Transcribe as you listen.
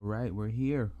right, we're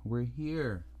here. We're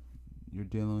here. You're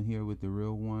dealing here with the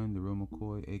real one, the real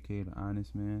McCoy, aka the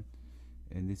Honest Man,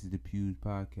 and this is the Pews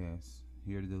Podcast.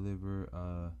 Here to deliver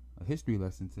a history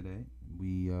lesson today.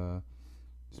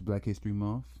 It's Black History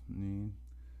Month.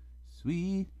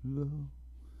 Sweet love,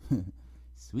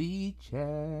 sweet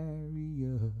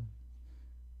chariot,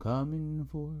 coming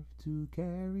forth to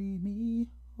carry me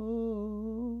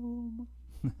home.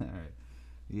 All right,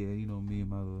 yeah, you know me and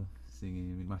my little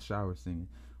singing, my shower singing,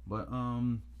 but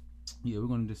yeah, we're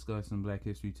gonna discuss some Black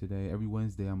History today. Every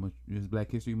Wednesday, it's Black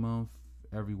History Month.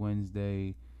 Every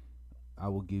Wednesday, I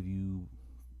will give you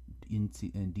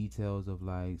in details of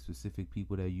like specific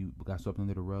people that you got swept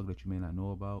under the rug that you may not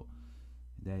know about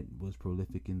that was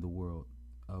prolific in the world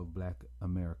of Black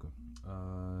America.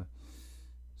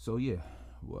 So yeah,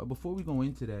 well, before we go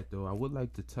into that though, I would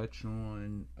like to touch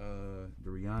on the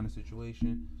Rihanna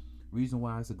situation. Reason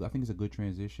why I think it's a good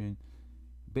transition.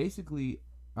 Basically,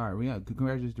 all right, Rihanna,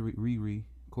 congratulations to Riri.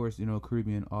 Of course,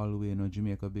 Caribbean all the way,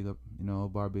 Jamaica, big up,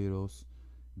 Barbados,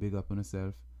 big up on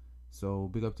herself. So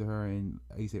big up to her and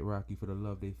A$AP Rocky for the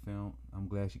love they found. I'm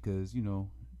glad because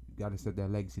got to set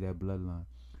that legacy, that bloodline.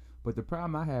 But the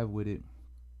problem I have with it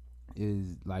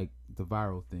is like the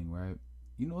viral thing, right?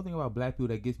 The thing about black people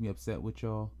that gets me upset with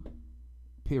y'all,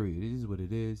 period, it is what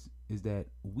it is that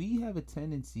we have a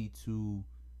tendency to,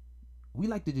 we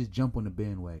like to just jump on the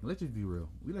bandwagon. Let's just be real.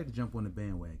 We like to jump on the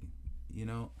bandwagon,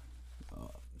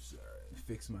 sorry,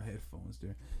 fix my headphones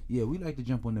there. Yeah, we like to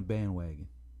jump on the bandwagon.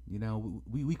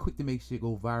 We quick to make shit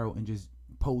go viral and just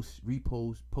post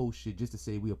shit just to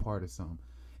say we a part of something.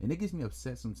 And it gets me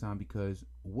upset sometimes because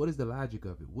what is the logic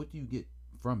of it? What do you get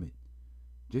from it?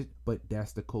 But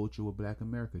that's the culture of Black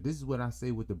America. This is what I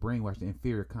say with the brainwash, the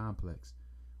inferior complex.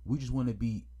 We just want to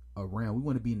be around. We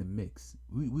want to be in the mix.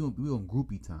 We on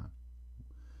groupie time.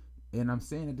 And I'm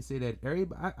saying it to say that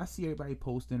I see everybody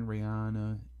posting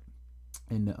Rihanna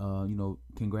and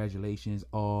congratulations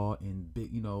all and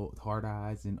big hard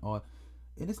eyes and all,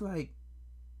 and it's like,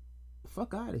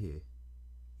 fuck out of here.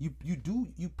 You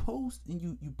post and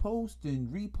you post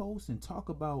and repost and talk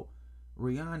about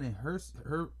Rihanna and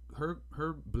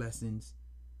her blessings.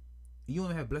 You don't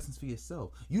even have blessings for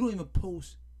yourself. You don't even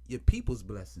post your people's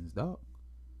blessings, dog.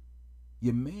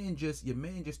 Your man just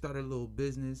started a little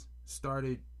business,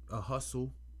 started a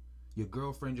hustle. Your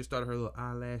girlfriend just started her little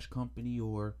eyelash company,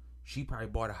 or she probably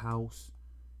bought a house.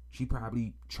 She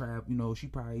probably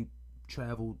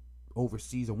traveled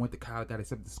overseas or went to college, got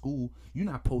accepted to school. You're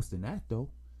not posting that though.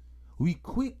 We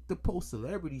quick to post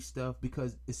celebrity stuff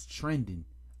because it's trending.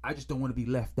 I just don't want to be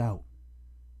left out.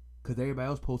 Because everybody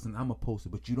else posting, I'm a poster.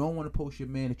 But you don't want to post your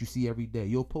man that you see every day.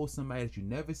 You'll post somebody that you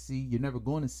never see, you're never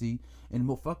going to see, and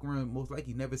most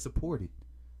likely never supported.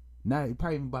 Not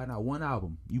probably even buy not one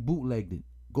album. You bootlegged it.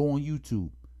 Go on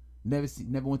YouTube.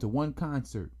 Never went to one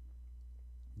concert.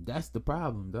 That's the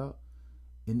problem, dog.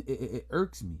 And it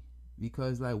irks me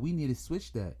because like we need to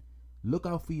switch that. Look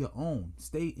out for your own.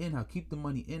 Stay in house. Keep the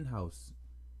money in house.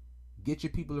 Get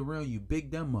your people around you.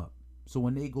 Big them up. So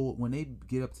when they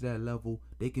get up to that level,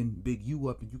 they can big you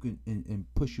up and you can and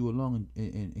push you along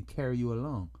and carry you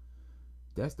along.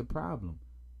 That's the problem.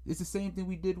 It's the same thing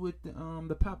we did with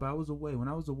the Papa. I was away. When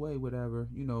I was away, whatever,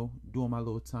 doing my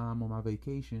little time on my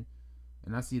vacation,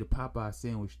 and I see the Popeye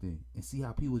sandwich thing and see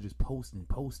how people just posting.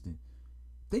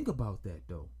 Think about that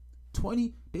though.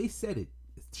 They said it.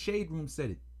 Shade Room said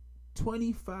it.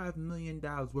 $25 million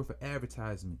worth of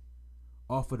advertisement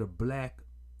off of the black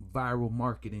viral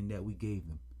marketing that we gave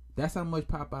them. That's how much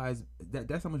Popeyes.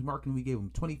 That's how much marketing we gave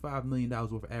them. $25 million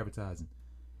worth of advertising.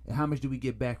 And how much do we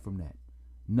get back from that?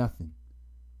 Nothing.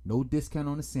 No discount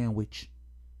on the sandwich.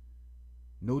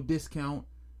 No discount.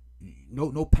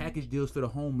 No package deals for the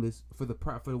homeless, for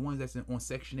the ones that's on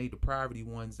Section 8, the poverty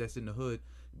ones that's in the hood.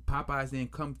 Popeyes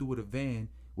didn't come through with a van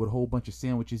with a whole bunch of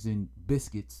sandwiches and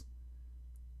biscuits.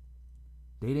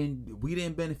 We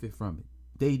didn't benefit from it.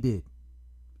 They did.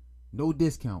 No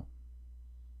discount.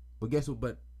 But guess what?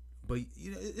 But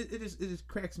it just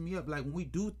cracks me up. Like when we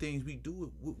do things, we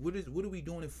do it. What are we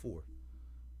doing it for?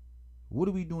 What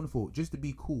are we doing it for? Just to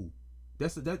be cool.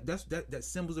 That's that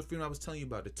symbols of freedom I was telling you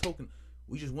about. The token.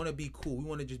 We just want to be cool. We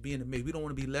want to just be in the mix. We don't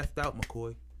want to be left out,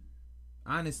 McCoy.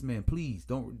 Honest man, please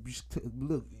don't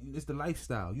look. It's the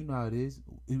lifestyle. You know how it is.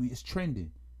 It's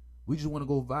trending. We just want to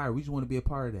go viral. We just want to be a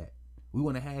part of that. We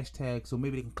want a hashtag so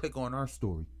maybe they can click on our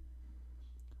story.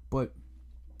 But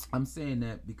I'm saying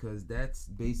that because that's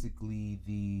basically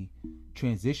the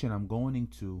transition I'm going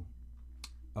into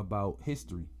about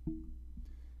history.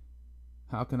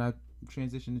 How can I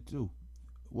transition it to?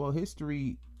 Well,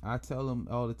 history, I tell them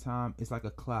all the time, it's like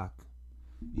a clock.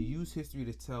 You use history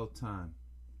to tell time.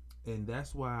 And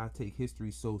that's why I take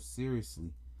history so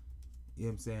seriously. You know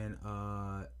what I'm saying?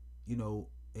 You know,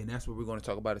 and that's what we're going to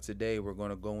talk about it today. We're going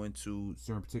to go into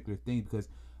certain particular things because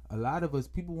a lot of us,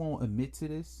 people won't admit to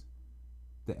this.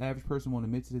 The average person won't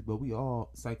admit to this, but we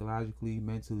all psychologically,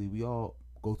 mentally, we all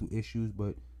go through issues,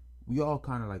 but we all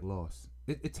kind of like lost.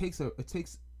 It takes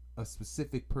a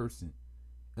specific person,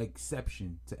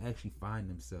 exception, to actually find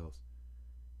themselves.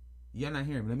 You're not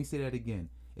hearing me. Let me say that again.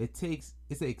 It's an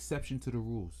exception to the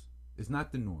rules. It's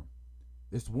not the norm.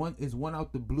 It's one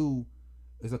out the blue.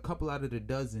 There's a couple out of the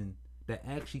dozen that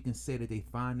actually can say that they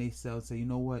find themselves. Say, you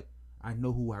know what? I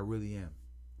know who I really am.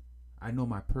 I know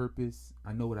my purpose.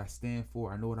 I know what I stand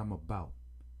for. I know what I'm about.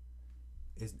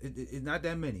 It's not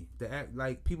that many.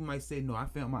 Like people might say, no, I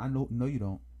found my. I know. No, you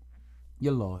don't.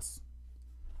 You're lost.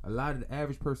 A lot of the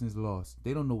average person is lost.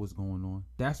 They don't know what's going on.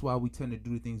 That's why we tend to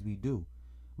do the things we do.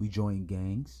 We join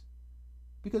gangs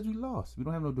because we lost. We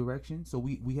don't have no direction, so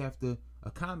we have to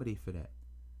accommodate for that.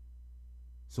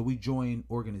 So we join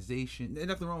organizations. There's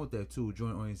nothing wrong with that too.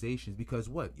 Join organizations because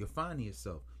what? You're finding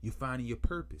yourself. You're finding your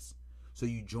purpose. So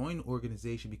you join an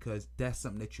organization because that's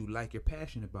something that you like, you're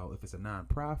passionate about. If it's a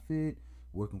nonprofit,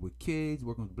 working with kids,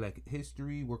 working with Black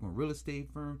history, working with real estate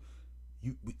firm,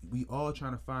 we all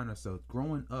trying to find ourselves.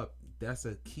 Growing up, that's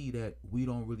a key that we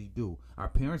don't really do. Our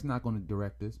parents not going to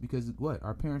direct us because what?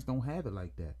 Our parents don't have it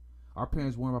like that. Our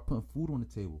parents weren't about putting food on the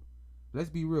table. Let's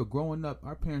be real. Growing up,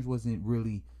 our parents wasn't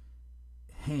really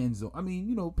hands on. I mean,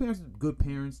 you know, parents are good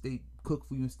parents. They cook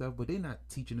for you and stuff, but they're not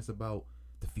teaching us about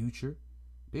the future.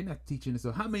 They're not teaching us.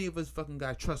 So how many of us fucking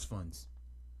got trust funds?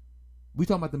 We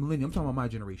talking about the millennium. I'm talking about my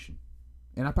generation,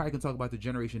 and I probably can talk about the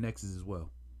Generation X's as well.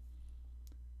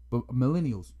 But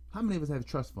millennials, how many of us have a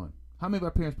trust fund? How many of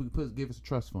our parents give us a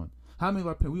trust fund? How many of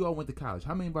our parents, we all went to college?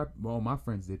 How many of my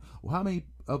friends did? Well, how many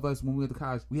of us, when we went to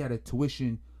college, we had a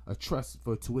trust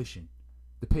for tuition,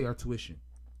 to pay our tuition?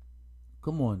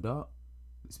 Come on, dog.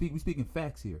 We speaking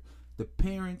facts here. The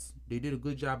parents, they did a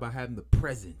good job by having the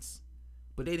presence,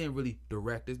 but they didn't really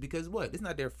direct us because what? It's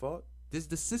not their fault. This is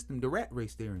the system, the rat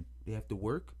race they're in. They have to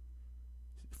work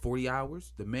 40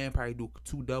 hours. The man probably do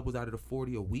 2 doubles out of the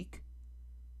 40 a week.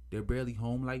 They're barely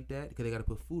home like that because they got to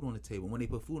put food on the table. When they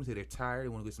put food on the table, they're tired. They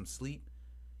want to get some sleep.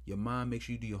 Your mom makes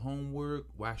sure you do your homework,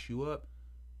 wash you up.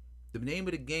 The name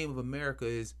of the game of America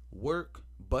is work,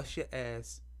 bust your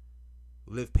ass,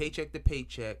 live paycheck to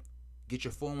paycheck, get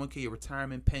your 401k, your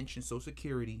retirement pension, Social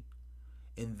Security,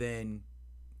 and then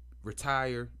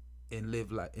retire and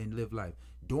live life.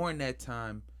 During that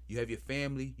time, you have your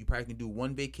family. You probably can do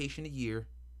 1 vacation a year.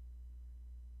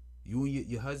 You and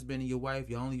your husband and your wife,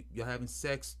 you're having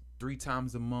sex 3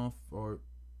 times a month or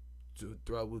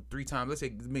 3 times. Let's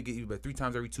say make it even 3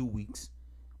 times every 2 weeks,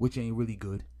 which ain't really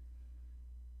good.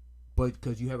 But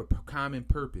because you have a common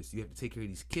purpose, you have to take care of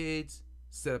these kids,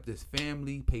 set up this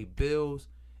family, pay bills,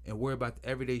 and worry about the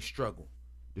everyday struggle,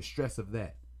 the stress of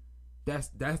that. That's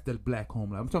the Black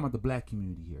home life. I'm talking about the Black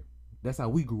community here. That's how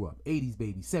we grew up. 80s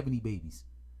babies, 70 babies.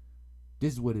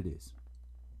 This is what it is.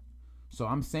 So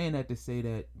I'm saying that to say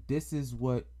that this is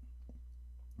what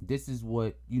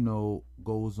you know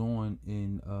goes on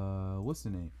in what's the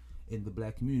name in the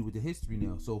Black community with the history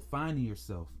now. So finding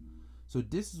yourself. So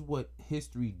this is what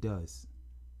history does.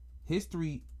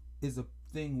 History is a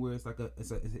thing where it's like a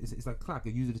clock.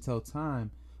 It uses it to tell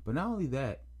time. But not only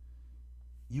that,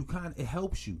 it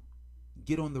helps you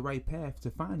get on the right path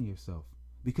to finding yourself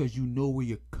because you know where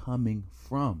you're coming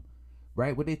from.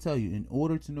 Right? What they tell you, in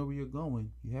order to know where you're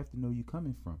going, you have to know where you're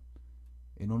coming from.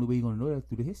 And the only way you're going to know that is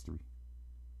through the history.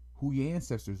 Who your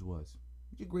ancestors was.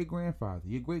 Your great-grandfather,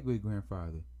 your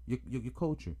great-great-grandfather, your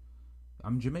culture.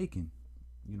 I'm Jamaican.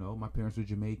 You know, my parents are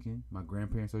Jamaican. My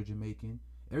grandparents are Jamaican.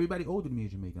 Everybody older than me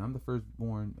is Jamaican. I'm the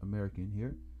first-born American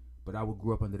here. But I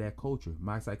grew up under that culture.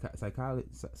 My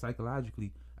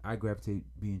psychologically, I gravitate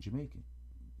being Jamaican.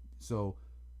 So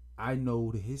I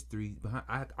know the history behind.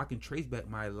 I can trace back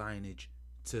my lineage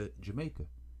to Jamaica.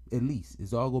 At least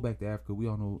it's all go back to Africa. We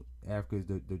all know Africa is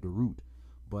the root,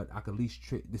 but I can at least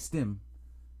the stem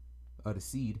of the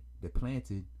seed that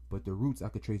planted, but the roots I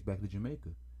could trace back to Jamaica.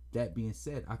 That being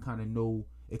said, I kind of know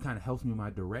it kind of helps me in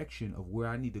my direction of where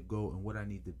I need to go and what I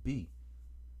need to be,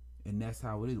 and that's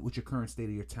how it is with your current state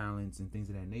of your talents and things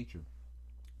of that nature.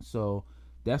 So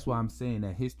that's why I'm saying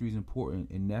that history is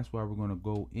important, and that's why we're going to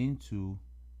go into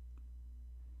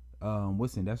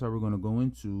that's why we're going to go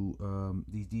into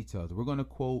these details. We're going to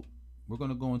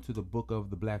go into the book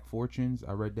of the Black Fortunes.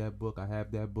 I read that book. I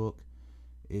have that book.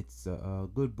 It's a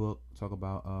good book. Talk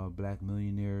about black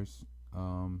millionaires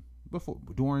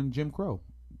during Jim Crow.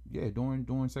 Yeah,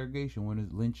 during segregation, when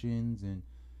there's lynchings and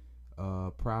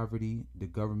poverty, the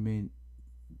government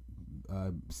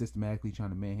systematically trying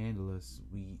to manhandle us,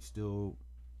 we still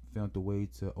found a way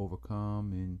to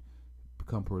overcome and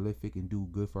become prolific and do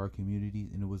good for our communities.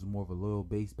 And it was more of a loyal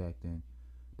base back then.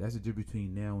 That's the difference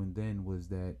between now and then, was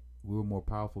that we were more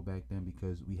powerful back then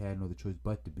because we had no other choice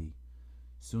but to be.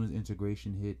 As soon as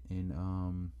integration hit,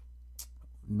 and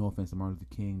no offense to Martin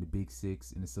Luther King, the Big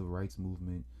Six, and the Civil Rights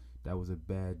Movement, that was a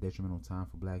bad, detrimental time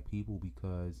for black people,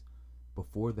 because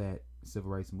before that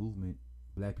Civil Rights Movement,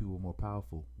 black people were more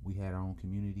powerful. We had our own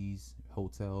communities,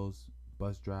 hotels,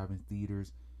 bus driving,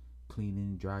 theaters,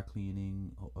 cleaning, dry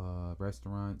cleaning,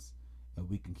 restaurants, and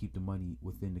we can keep the money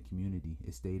within the community.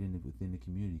 It stayed within the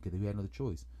community because we had another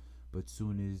choice. But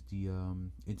soon as the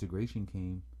integration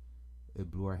came, it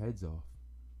blew our heads off.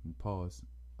 And pause.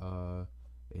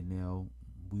 And now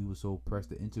we were so pressed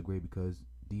to integrate because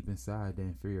deep inside the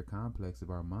inferior complex of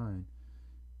our mind,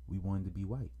 we wanted to be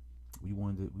white. We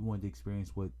wanted to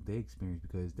experience what they experienced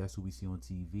because that's what we see on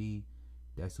TV.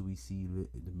 That's what we see,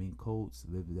 the mink coats,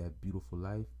 live that beautiful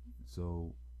life.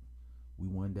 So we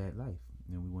wanted that life,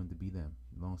 and we wanted to be them.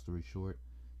 Long story short,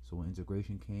 so when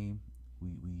integration came,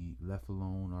 we left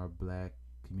alone our black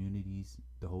communities,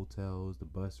 the hotels, the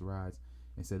bus rides,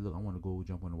 and said, look, I want to go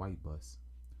jump on a white bus.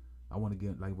 I want to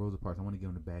get, like Rosa Parks, I want to get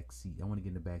on the back seat. I want to get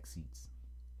in the back seats.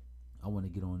 I want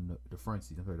to get on the front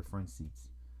seats. I'm sorry, the front seats.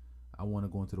 I want to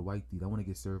go into the white theater. I want to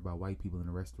get served by white people in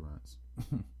the restaurants.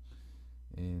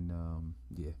 And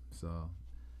yeah, so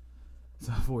it's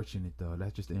unfortunate though.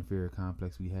 That's just the inferior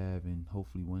complex we have, and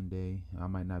hopefully one day I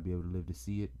might not be able to live to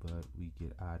see it, but we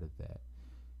get out of that.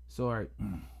 So all right,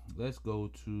 let's go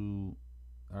to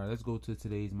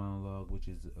today's monologue, which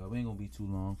is we ain't gonna be too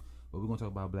long, but we're gonna talk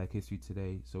about Black history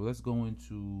today. So let's go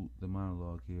into the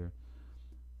monologue here.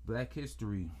 Black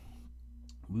history.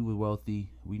 We were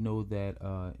wealthy. We know that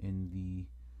in the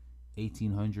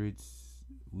 1800s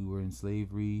we were in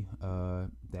slavery.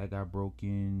 That got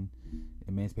broken.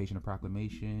 Emancipation of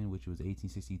Proclamation, which was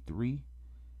 1863,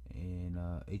 and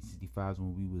 1865 is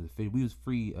when we was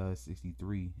free.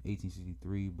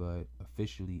 1863, but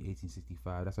officially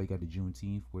 1865. That's why you got the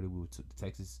Juneteenth, where the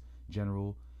Texas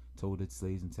general told the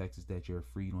slaves in Texas that you're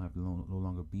free. You don't have to no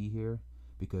longer be here,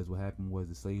 because what happened was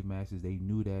the slave masters, they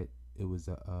knew that it was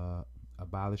a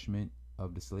abolishment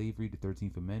of the slavery, the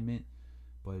 13th Amendment,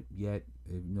 but yet,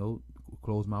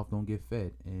 closed mouth don't get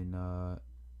fed, and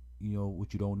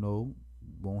what you don't know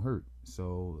won't hurt.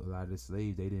 So a lot of the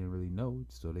slaves, they didn't really know,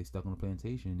 so they stuck on the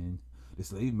plantation, and the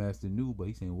slave master knew, but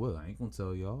he's saying, well, I ain't gonna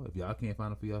tell y'all. If y'all can't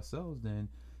find it for yourselves, then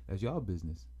that's y'all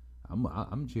business.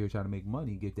 I'm here trying to make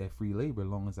money, get that free labor as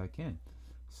long as I can.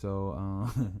 So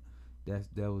that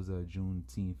was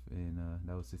Juneteenth, and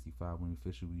that was 65 when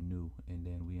officially we knew, and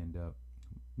then we end up,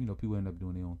 people end up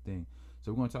doing their own thing.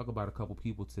 So we're going to talk about a couple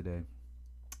people today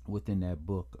within that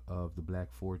book of the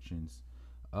Black Fortunes.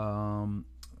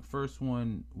 First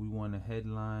one we want to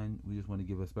headline, we just want to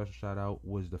give a special shout out,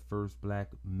 was the first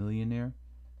black millionaire,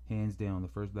 hands down the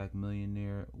first black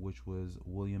millionaire, which was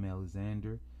William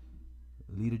Alexander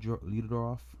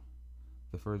Leederdorf.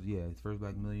 The first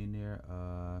black millionaire.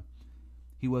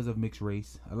 He was of mixed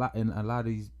race. A lot of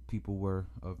these people were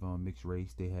of mixed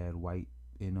race. They had white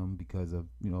in them because of,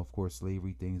 of course,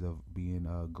 slavery, things of being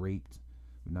graped.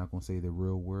 We're not gonna say the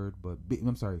real word, but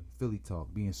Philly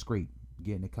talk, being scraped,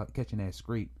 catching that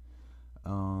scrape. A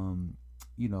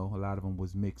lot of them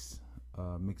was mixed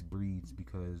breeds,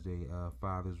 because they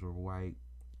fathers were white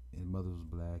and mothers was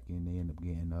black, and they end up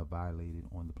getting violated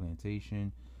on the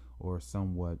plantation or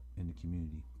somewhat in the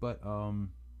community. But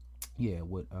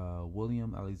with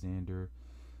William Alexander,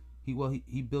 he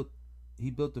built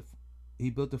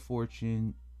a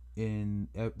fortune in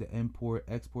the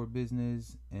import-export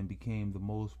business and became the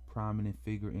most prominent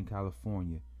figure in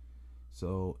California.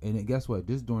 So, and guess what?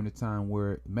 This is during the time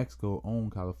where Mexico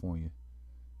owned California.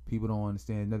 People don't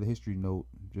understand. Another history note,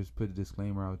 just put a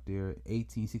disclaimer out there.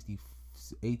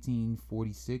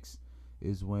 1846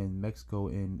 is when Mexico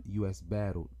and U.S.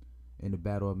 battled in the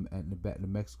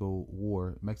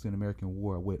Mexican-American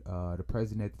War. With the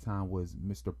president at the time was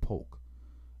Mr. Polk.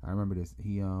 I remember this.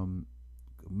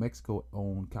 Mexico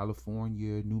owned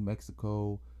California, New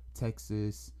Mexico,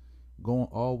 Texas, going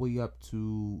all the way up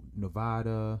to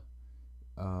Nevada.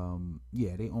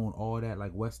 They own all that,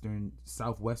 like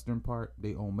southwestern part.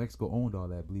 Mexico owned all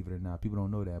that, believe it or not. People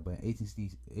don't know that, but in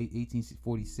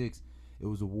 1846, it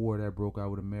was a war that broke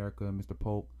out with America. Mr.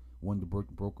 Polk wanted to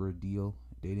broker a deal.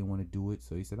 They didn't want to do it,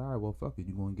 so he said, all right, well, fuck it.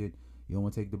 You don't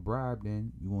want to take the bribe,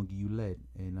 then you won't give you lead.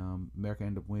 And America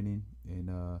ended up winning,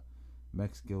 and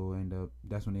Mexico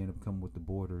that's when they ended up coming with the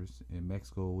borders, and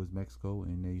Mexico was Mexico,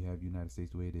 and there you have the United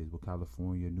States the way it is, with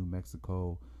California, New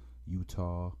Mexico,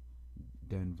 Utah,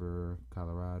 Denver,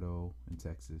 Colorado, and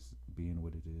Texas being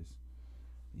what it is.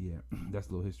 Yeah, that's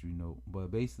a little history note.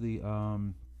 But basically,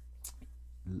 Mr.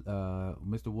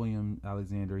 William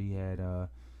Alexander, he had a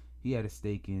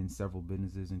stake in several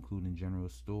businesses, including General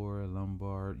Store,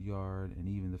 Lombard Yard, and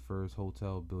even the first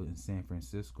hotel built in San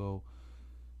Francisco.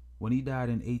 When he died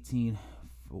in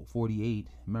 1848,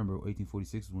 remember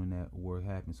 1846 is when that war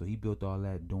happened. So he built all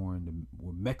that during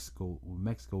when Mexico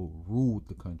ruled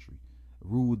the country,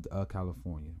 ruled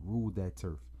California, ruled that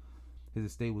turf. His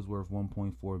estate was worth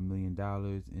 $1.4 million.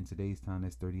 In today's time,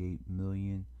 that's $38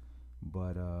 million.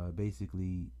 But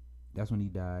basically, that's when he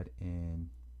died, and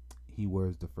he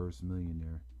was the first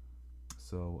millionaire.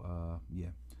 So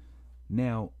yeah.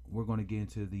 Now we're going to get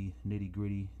into the nitty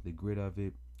gritty, the grit of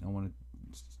it. I want to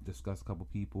discuss a couple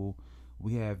people.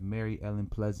 We have Mary Ellen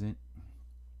Pleasant,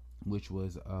 which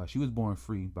was she was born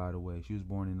free, by the way. She was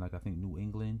born in, like, I think New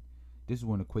England. This is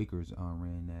when the Quakers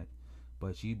ran that.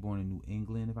 But she born in New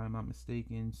England, if I'm not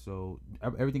mistaken. So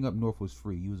everything up north was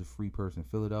free. You was a free person.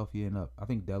 Philadelphia and up, I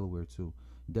think Delaware too.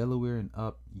 Delaware and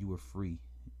up, you were free.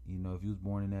 You know, if you was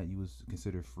born in that, you was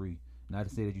considered free. Not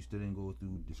to say that you still didn't go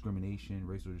through discrimination,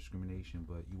 racial discrimination,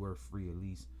 but you were free at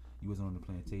least. You wasn't on the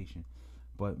plantation.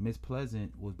 But Miss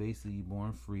Pleasant was basically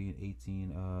born free in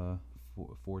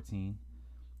 1814.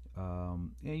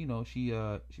 And you know,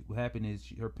 what happened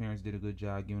is her parents did a good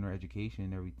job giving her education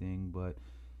and everything, but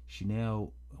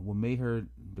what made her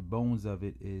the bones of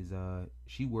it is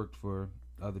she worked for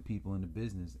other people in the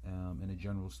business in a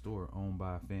general store owned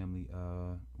by a family,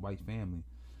 white family.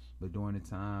 But during the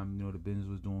time, you know, the business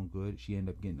was doing good. She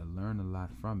ended up getting to learn a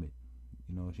lot from it.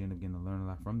 You know, she ended up getting to learn a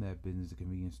lot from that business, the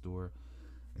convenience store,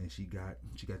 and she got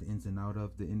the ins and out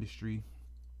of the industry.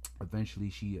 Eventually,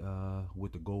 she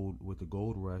with the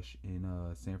gold rush in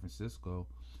San Francisco.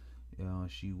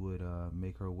 She would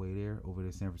make her way there over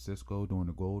to San Francisco during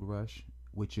the gold rush,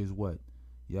 which is what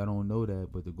y'all don't know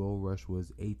that, but the gold rush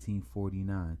was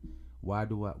 1849. Why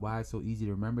it's so easy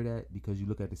to remember that? Because you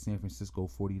look at the San Francisco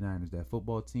 49ers, that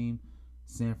football team,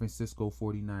 San Francisco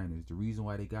 49ers. The reason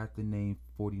why they got the name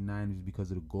 49ers is because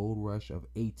of the gold rush of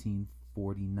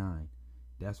 1849.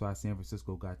 That's why San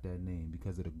Francisco got that name,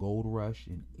 because of the gold rush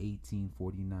in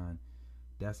 1849.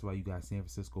 That's why you got San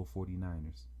Francisco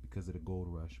 49ers, because of the gold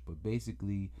rush. But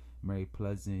basically, Mary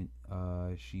Pleasant,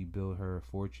 she built her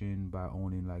fortune by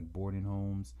owning like boarding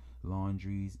homes,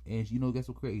 laundries, and you know, guess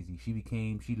what crazy? She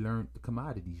learned the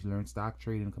commodities. She learned stock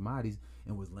trading and commodities,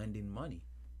 and was lending money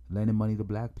to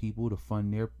black people to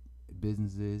fund their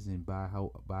businesses and buy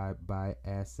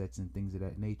assets and things of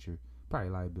that nature.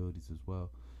 Probably liabilities as well.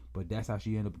 But that's how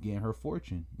she ended up getting her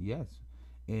fortune. Yes.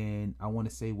 And I want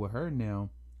to say with her now,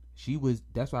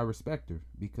 that's why I respect her,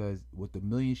 because with the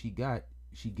million she got,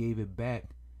 she gave it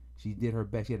back. She did her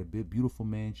best. She had a big, beautiful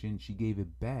mansion. She gave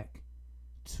it back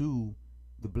to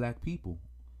the black people.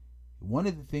 One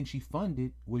of the things she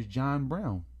funded was John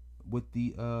Brown with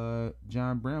the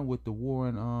war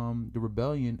and the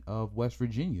rebellion of West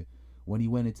Virginia, when he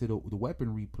went into the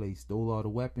weaponry place, stole all the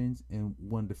weapons, and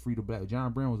wanted to free the black.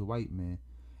 John Brown was a white man.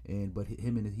 But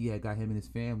he had got him and his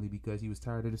family because he was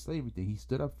tired of the slavery thing. He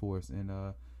stood up for us,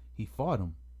 and he fought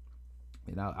him.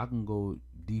 And I can go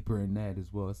deeper in that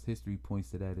as well. History points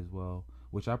to that as well,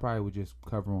 which I probably would just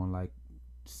cover on like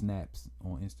snaps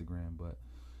on Instagram, but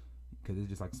because it's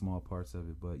just like small parts of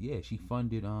it. But yeah, she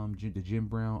funded the Jim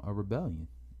Brown rebellion,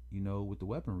 you know, with the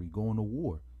weaponry, going to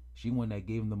war. She one that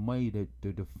gave him the money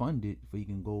to fund it, so he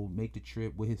can go make the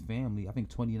trip with his family. I think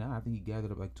 29. I think he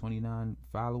gathered up like 29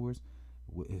 followers,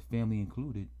 with his family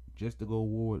included, just to go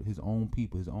war with his own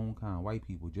people, his own kind, white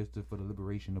people, for the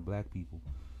liberation of black people.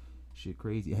 Shit,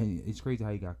 crazy. And it's crazy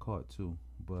how he got caught too.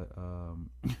 But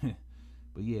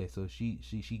but yeah, so she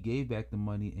gave back the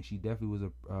money, and she definitely was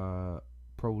a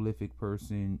prolific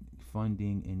person,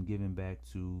 funding and giving back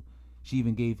to.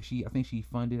 I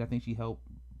think she helped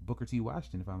Booker T.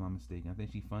 Washington, if I'm not mistaken. I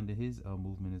think she funded his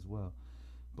movement as well.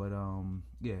 But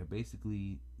yeah,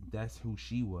 basically that's who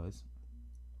she was.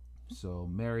 So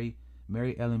Mary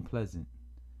Ellen Pleasant,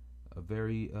 a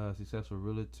very successful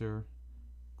realtor,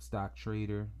 stock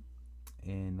trader,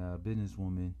 and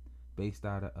businesswoman based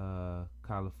out of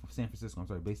San Francisco. I'm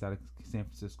sorry, based out of San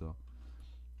Francisco.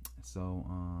 So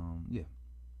yeah,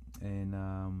 and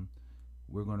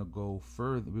we're gonna go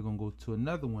further. We're gonna go to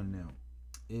another one now.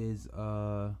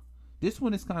 This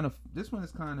one is kind of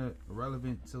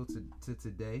relevant till to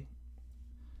today.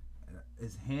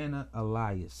 Is Hannah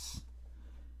Elias.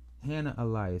 Hannah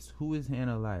Elias. Who is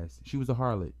Hannah Elias? She was a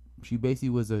harlot. She basically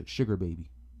was a sugar baby.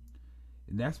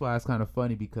 And that's why it's kind of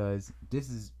funny, because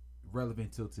this is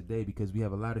relevant till today, because we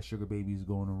have a lot of sugar babies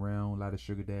going around, a lot of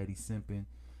sugar daddies simping.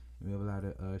 We have a lot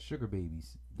of sugar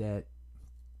babies that,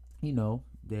 you know,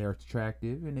 they're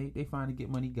attractive and they find a get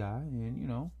money guy, and you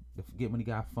know, the get money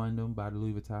guy fund them by the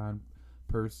Louis Vuitton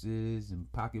purses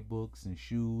and pocketbooks and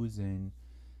shoes and,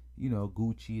 you know,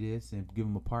 Gucci this, and give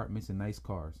them apartments and nice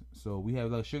cars. So we have a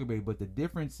lot of sugar baby, but the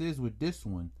difference is with this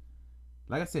one,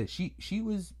 like I said, she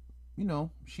was, you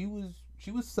know, she was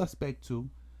suspect too,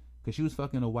 because she was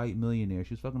fucking a white millionaire.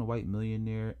 She was fucking a white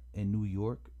millionaire in New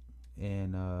York,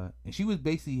 and she was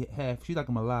basically half. She's like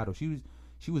a mulatto.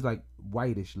 She was like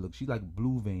whitish look. She like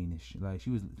blue veinish. Like she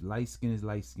was light skin is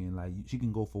light skin. Like she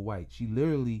can go for white. She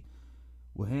literally,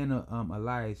 with Hannah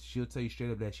Elias, she'll tell you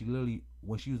straight up that she literally,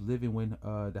 when she was living, when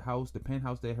the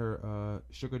penthouse that her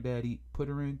sugar daddy put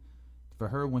her in, for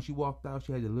her, when she walked out,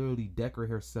 she had to literally decorate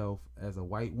herself as a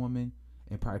white woman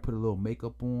and probably put a little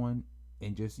makeup on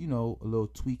and just, you know, a little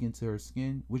tweak into her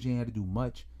skin, which ain't had to do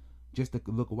much just to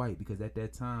look white, because at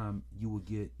that time you would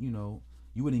get, you know,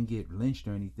 you wouldn't get lynched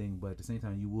or anything, but at the same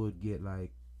time you would get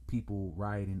like people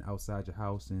rioting outside your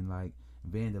house and like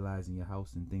vandalizing your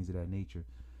house and things of that nature.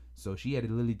 So she had to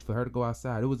literally, for her to go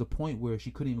outside, it was a point where she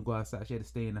couldn't even go outside. She had to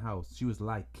stay in the house. She was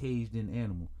like caged in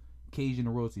animal, caged in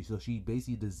the royalty. So she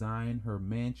basically designed her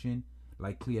mansion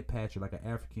like Cleopatra, like an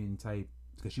African type,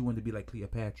 because she wanted to be like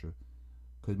Cleopatra.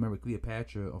 Because remember,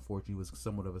 Cleopatra unfortunately was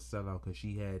somewhat of a sellout, because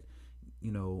she had,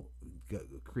 you know,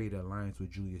 created an alliance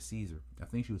with Julius Caesar. I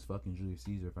think she was fucking Julius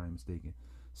Caesar, if I'm mistaken.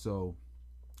 So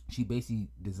she basically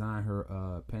designed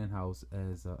her penthouse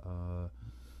as a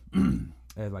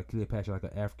as like Cleopatra, like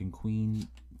an African queen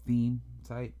theme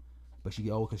type. But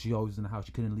because she always was in the house,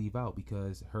 she couldn't leave out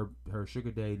because her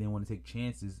sugar daddy didn't want to take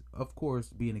chances. Of course,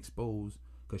 being exposed,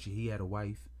 because he had a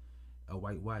wife, a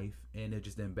white wife, and it's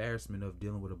just the embarrassment of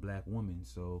dealing with a black woman.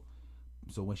 So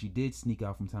when she did sneak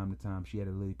out from time to time, she had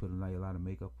to really put like a lot of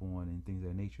makeup on and things of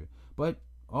that nature. But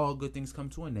all good things come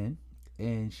to an end,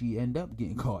 and she ended up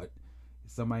getting caught.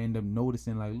 Somebody ended up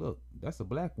noticing, like, look, that's a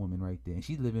black woman right there, and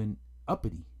she's living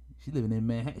uppity. She living in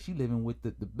Manhattan. She living with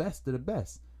the best of the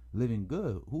best, living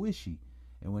good. Who is she?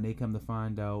 And when they come to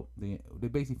find out, they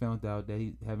basically found out that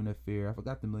he's having an affair. I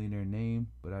forgot the millionaire name,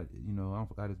 but I don't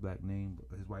forgot his black name,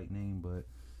 his white name, but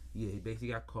yeah, he basically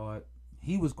got caught.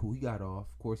 He was cool. He got off.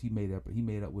 Of course, he made up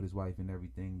with his wife and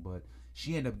everything, but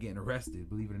she ended up getting arrested.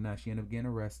 Believe it or not, she ended up getting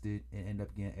arrested and ended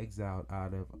up getting exiled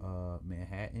out of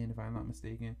Manhattan, if I'm not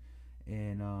mistaken.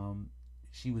 And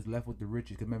she was left with the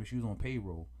riches, because remember, she was on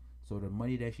payroll. So the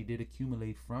money that she did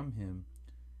accumulate from him,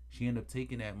 she ended up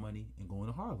taking that money and going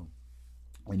to Harlem.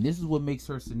 And this is what makes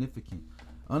her significant.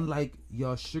 Unlike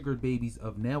y'all sugar babies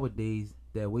of nowadays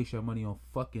that waste your money on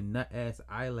fucking nut ass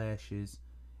eyelashes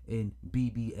and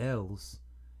BBLs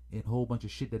and a whole bunch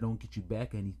of shit that don't get you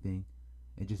back anything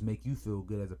and just make you feel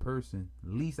good as a person.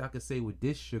 Least I could say with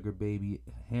this sugar baby,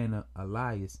 Hannah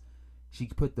Elias, she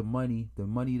put the money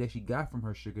that she got from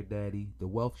her sugar daddy, the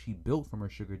wealth she built from her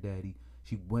sugar daddy,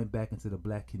 she went back into the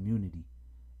black community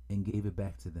and gave it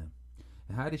back to them.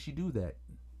 And how did she do that?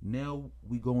 Now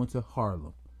we go into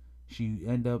Harlem. She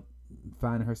ended up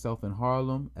finding herself in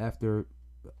Harlem after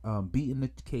beating the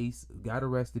case, got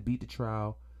arrested, beat the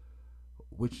trial,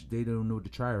 which they don't know what to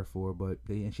try her for, but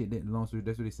and she didn't. Long story,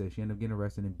 that's what they said. She ended up getting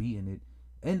arrested and beating it.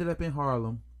 Ended up in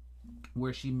Harlem,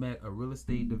 where she met a real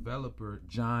estate developer,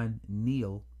 John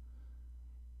Neal,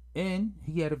 and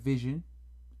he had a vision.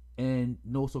 And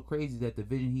no, so crazy that the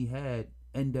vision he had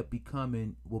ended up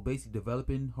becoming, well, basically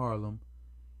developing Harlem,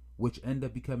 which ended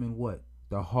up becoming what?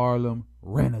 The Harlem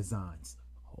Renaissance.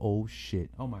 Oh shit.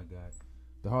 Oh my god.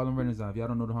 The Harlem Renaissance. If y'all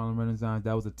don't know the Harlem Renaissance,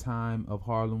 that was a time of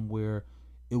Harlem where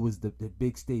it was the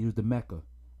big stage, it was the Mecca.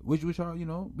 Which are, you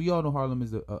know, we all know Harlem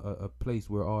is a place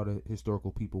where all the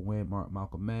historical people went.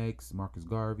 Malcolm X, Marcus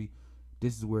Garvey.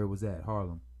 This is where it was at,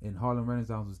 Harlem. And Harlem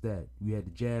Renaissance was that. You had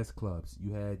the jazz clubs.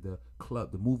 You had the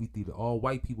club, the movie theater. All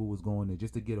white people was going there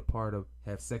just to get a part of,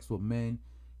 have sex with men,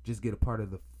 just get a part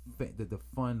of the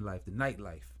fun life, the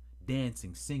nightlife,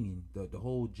 dancing, singing, the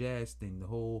whole jazz thing, the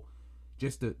whole,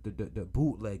 just the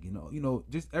bootleg, you know,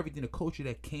 just everything, the culture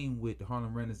that came with the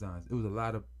Harlem Renaissance. It was a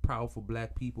lot of powerful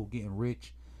black people getting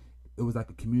rich. It was like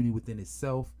a community within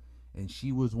itself, and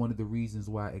she was one of the reasons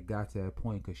why it got to that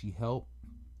point, because she helped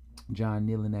John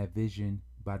Neal in that vision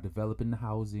by developing the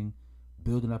housing,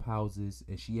 building up houses,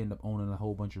 and she ended up owning a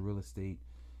whole bunch of real estate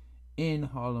in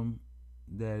Harlem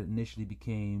that initially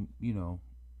became,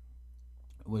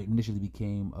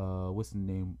 what's the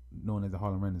name, known as the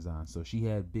Harlem Renaissance. So she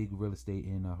had big real estate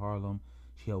in Harlem.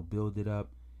 She helped build it up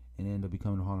and ended up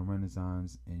becoming the Harlem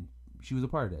Renaissance, and she was a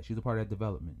part of that. She was a part of that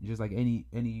development. Just like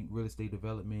any real estate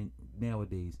development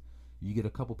nowadays, you get a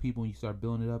couple people and you start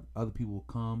building it up, other people will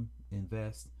come,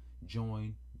 invest,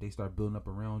 join, they start building up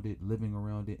around it, living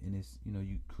around it, and it's, you know,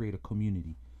 you create a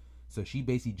community. So she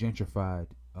basically gentrified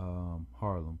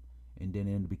Harlem, and then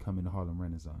it ended up becoming the Harlem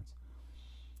Renaissance.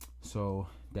 So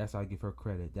that's how I give her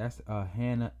credit. That's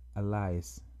Hannah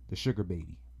Elias, the Sugar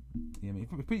Baby. You know what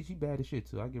I mean? Pretty, she bad as shit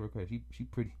too. I give her credit. She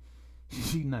pretty,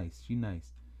 she nice. She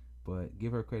nice. But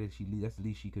give her credit. That's the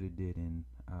least she could have did, and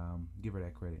give her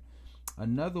that credit.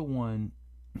 Another one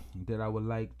that I would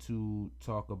like to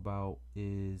talk about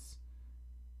is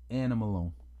Anna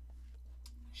Malone.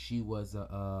 She was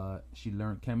she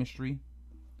learned chemistry.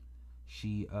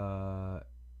 She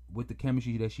with the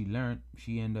chemistry that she learned,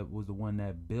 she ended up was the one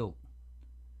that built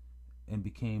and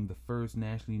became the first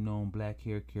nationally known black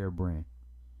hair care brand.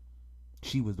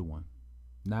 She was the one,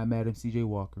 not Madam C.J.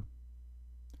 Walker.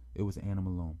 It was Anna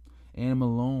Malone. Anna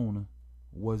Malone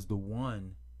was the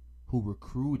one who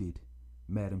recruited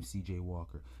Madam C.J.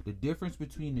 Walker. The difference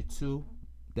between the two,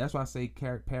 that's why I say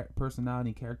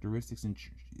personality and characteristics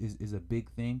is a big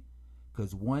thing,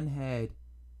 because one had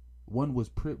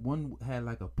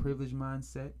like a privileged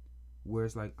mindset, where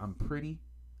it's like, I'm pretty,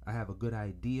 I have a good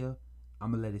idea,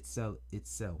 I'm gonna let it sell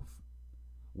itself.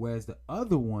 Whereas the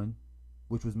other one,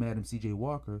 which was Madam C.J.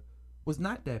 Walker, was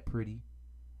not that pretty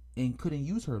and couldn't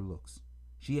use her looks.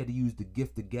 She had to use the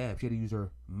gift of gab. She had to use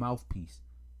her mouthpiece,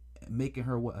 making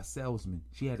her a salesman.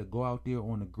 She had to go out there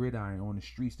on the gridiron, on the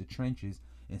streets, the trenches,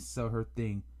 and sell her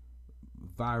thing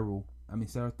viral. I mean,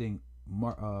 sell her thing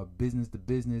business to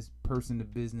business, person to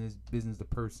business, business to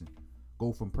person.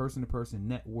 Go from person to person,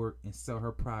 network, and sell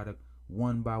her product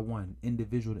one by one,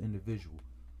 individual to individual.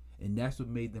 And that's what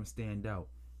made them stand out.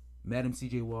 Madam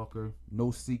C.J. Walker,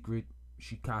 no secret,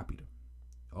 she copied her.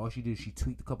 All she did, she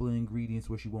tweaked a couple of ingredients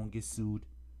where she won't get sued.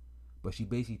 But she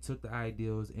basically took the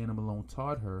ideas Anna Malone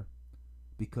taught her,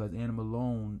 because Anna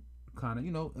Malone kind of,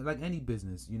 you know, like any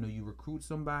business, you know, you recruit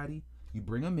somebody, you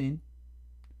bring them in.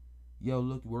 Yo,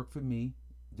 look, work for me.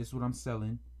 This is what I'm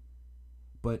selling.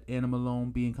 But Anna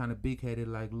Malone being kind of big-headed,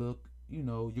 like, look, you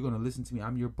know, you're going to listen to me.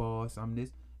 I'm your boss. I'm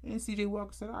this. And C.J.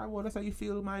 Walker said, all right, well, that's how you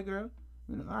feel, my girl.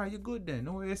 You know, all right, you're good then.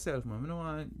 Don't worry yourself, man. We don't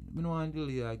want to deal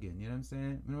with you again. You know what I'm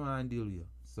saying? We don't want to deal with you.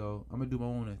 So I'm going to do my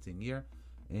own thing, yeah?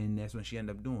 And that's what she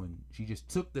ended up doing. She just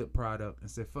took the product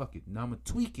and said, fuck it. Now I'm going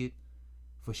to tweak it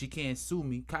for she can't sue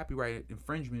me, copyright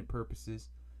infringement purposes.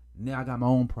 Now I got my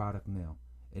own product now.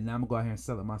 And now I'm going to go out here and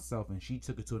sell it myself. And she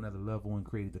took it to another level and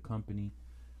created the company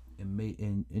and made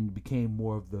and became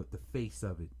more of the face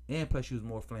of it. And plus she was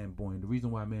more flamboyant. The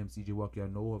reason why Madam C.J. Walker, I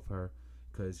know of her,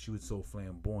 because she was so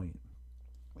flamboyant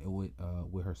with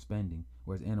her spending,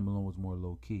 whereas Anna Malone was more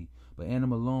low key. But Anna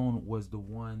Malone was the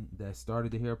one that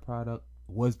started the hair product,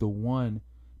 was the one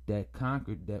that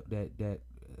conquered that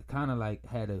kind of like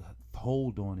had a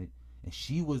hold on it, and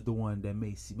she was the one that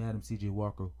made Madam C.J.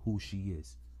 Walker who she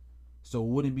is. So it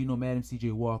wouldn't be no Madam C.J.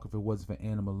 Walker if it wasn't for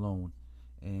Anna Malone,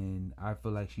 and I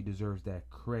feel like she deserves that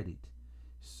credit.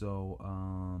 So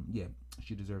yeah,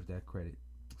 she deserves that credit.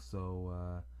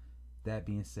 So that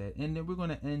being said, and then we're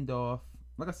gonna end off.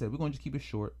 Like I said, we're gonna just keep it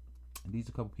short. And these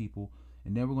are a couple people,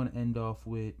 and then we're gonna end off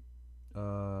with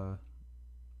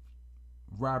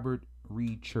Robert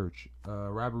Reed Church.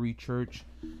 Robert Reed Church.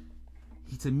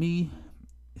 To me,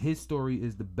 his story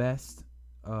is the best.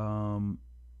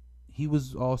 He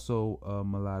was also a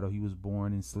mulatto. He was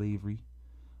born in slavery,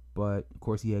 but of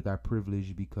course he had got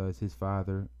privileged because his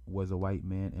father was a white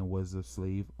man and was a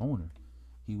slave owner.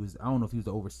 He was, I don't know if he was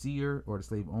the overseer or the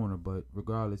slave owner, but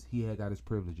regardless, he had got his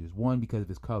privileges. One, because of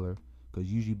his color,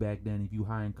 because usually back then, if you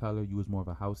high in color, you was more of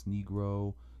a house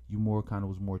Negro. You more kind of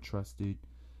was more trusted.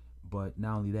 But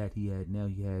not only that, he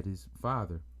had his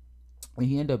father, and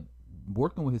he ended up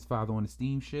working with his father on the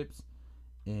steamships,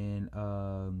 and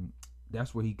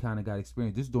that's where he kind of got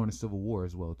experience. This is during the Civil War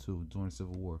as well, too, during the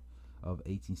Civil War of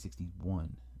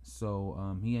 1861.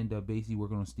 So he ended up basically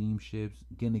working on steamships,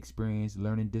 getting experience,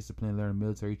 learning discipline, learning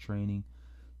military training.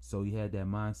 So he had that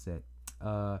mindset.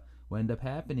 What ended up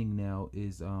happening now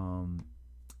is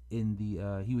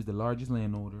he was the largest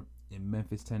landowner in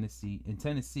Memphis,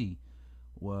 Tennessee.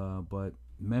 But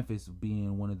Memphis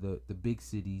being one of the big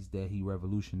cities that he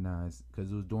revolutionized,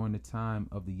 because it was during the time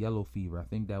of the yellow fever. I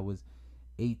think that was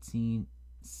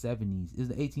 1870s. It was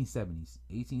the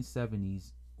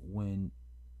 1870s when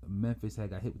Memphis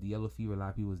had got hit with the yellow fever. A lot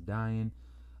of people was dying.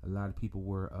 A lot of people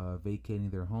were vacating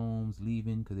their homes,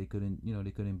 leaving because they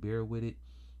couldn't bear with it.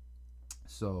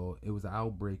 So it was an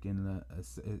outbreak, and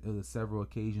it was several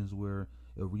occasions where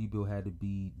a rebuild had to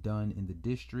be done in the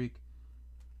district,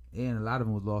 and a lot of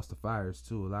them was lost to fires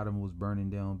too. A lot of them was burning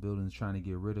down buildings trying to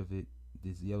get rid of it.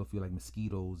 This yellow fever, like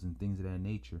mosquitoes and things of that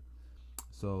nature.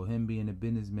 So him being a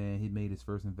businessman, he made his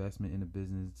first investment in a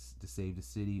business to save the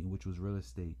city, which was real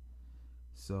estate.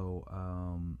 So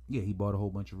yeah, he bought a whole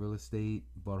bunch of real estate,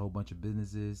 bought a whole bunch of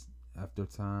businesses. After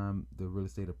time, the real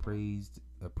estate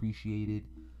appreciated,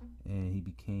 and he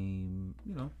became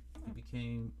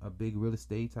a big real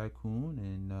estate tycoon.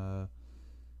 And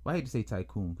well, I hate to say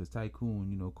tycoon because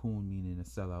tycoon, coon meaning a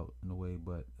sellout in a way,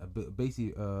 but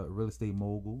basically a real estate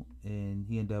mogul. And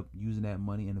he ended up using that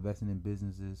money and investing in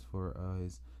businesses for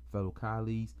his fellow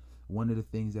colleagues. One of the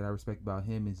things that I respect about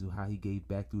him is how he gave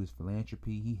back through his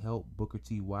philanthropy. He helped Booker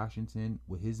T. Washington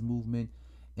with his movement,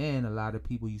 and a lot of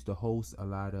people used to host a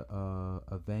lot of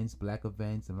events, black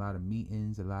events, and a lot of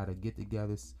meetings, a lot of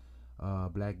get-togethers,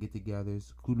 black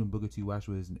get-togethers, including Booker T.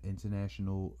 Washington's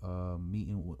international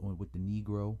meeting with the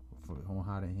Negro on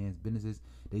how to enhance businesses.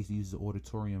 They used to use the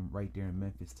auditorium right there in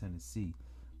Memphis, Tennessee.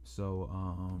 So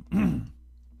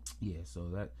yeah, so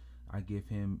that I give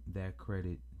him that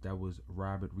credit. That was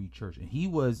Robert Reed Church, and he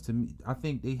was, to me, I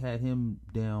think they had him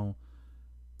down.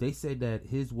 They said that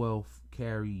his wealth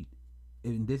carried,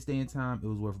 in this day and time, it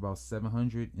was worth about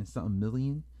 700 and something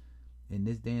million in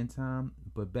this day and time.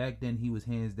 But back then, he was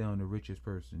hands down the richest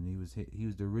person. He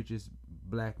was the richest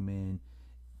black man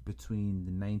between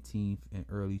the 19th and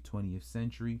early 20th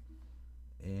century.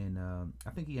 And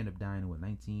I think he ended up dying in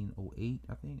 1908.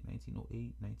 I think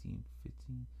 1908,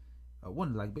 1915.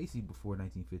 One, like, basically before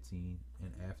 1915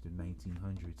 and after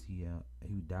 1900s,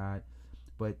 he died.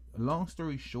 But long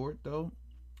story short, though,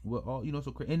 well, all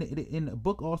so crazy. And the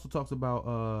book also talks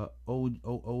about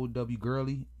O.W.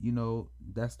 Gurley.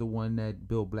 That's the one that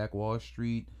built Black Wall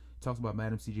Street. Talks about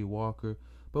Madam C.J. Walker.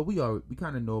 But we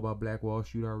kind of know about Black Wall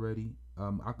Street already.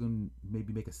 I can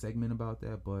maybe make a segment about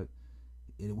that, but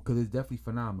because it's definitely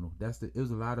phenomenal. It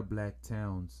was a lot of black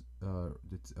towns, the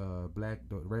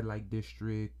Red Light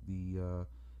District, the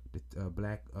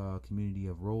black community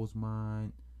of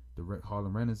Rosemont, the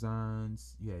Harlem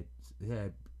Renaissance. They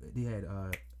had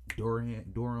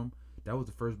Durham. That was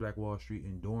the first Black Wall Street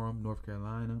in Durham, North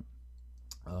Carolina.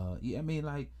 So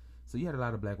you had a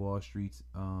lot of Black Wall Streets.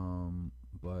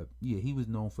 But yeah, he was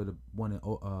known for the one in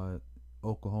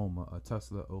Oklahoma,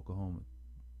 Tulsa, Oklahoma,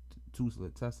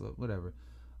 whatever.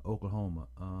 Oklahoma.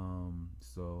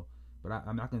 But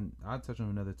I'll touch on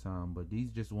another time. But these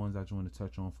are just ones I just want to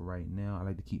touch on for right now. I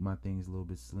like to keep my things a little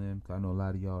bit slim because I know a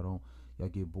lot of y'all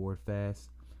get bored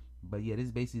fast. But yeah, this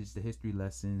is basically just the history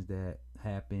lessons that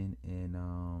happen. And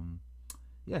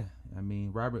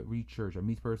Robert Reed Church.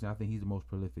 Me personally, I think he's the most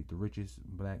prolific, the richest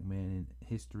black man in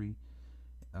history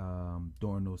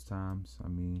during those times.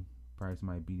 Probably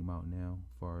might beat him out now,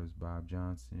 as far as Bob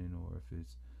Johnson or if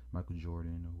it's Michael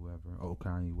Jordan or whoever,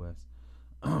 Kanye West.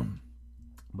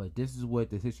 But this is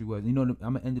what the history was. I'm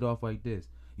gonna end it off like this.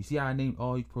 You see how I named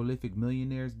all these prolific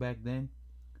millionaires back then?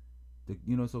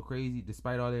 So crazy.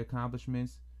 Despite all their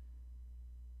accomplishments,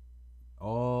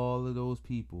 all of those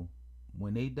people,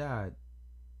 when they died,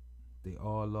 they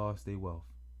all lost their wealth.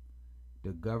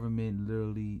 The government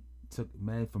literally took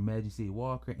from Magic C.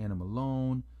 Walker, Anna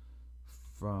Malone,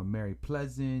 from Mary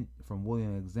Pleasant, from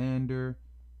William Alexander,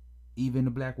 even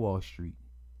the Black Wall Street,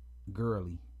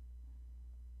 Gurley.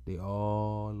 They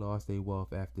all lost their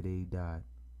wealth after they died.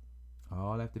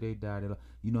 All after they died.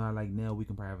 You know how like now we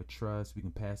can probably have a trust, we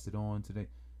can pass it on to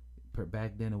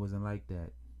back then it wasn't like that.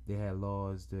 They had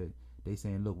laws that they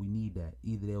saying, look, we need that.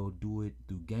 Either they'll do it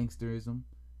through gangsterism,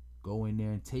 go in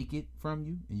there and take it from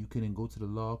you, and you couldn't go to the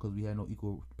law because we had no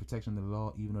equal protection of the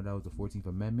law, even though that was the 14th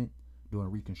Amendment during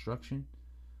Reconstruction.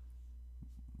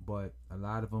 But a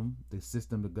lot of them,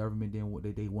 the government didn't what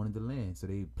they wanted the land, so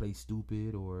they play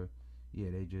stupid, or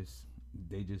they just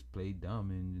play dumb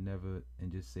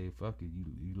and just say fuck it,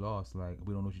 you lost, like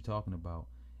we don't know what you're talking about.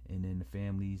 And then the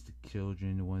families, the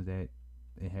children, the ones that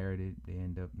inherited, they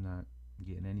end up not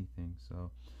getting anything.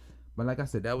 So, but like I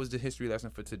said, that was the history lesson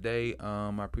for today.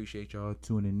 I appreciate y'all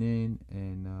tuning in,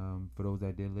 and for those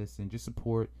that did listen, just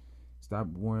support. Stop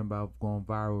worrying about going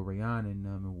viral with Rihanna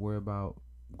and worry about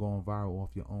going viral off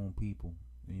your own people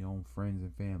and your own friends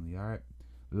and family. All right,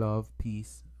 love,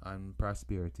 peace, and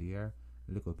prosperity. Yeah,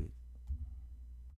 a little bit.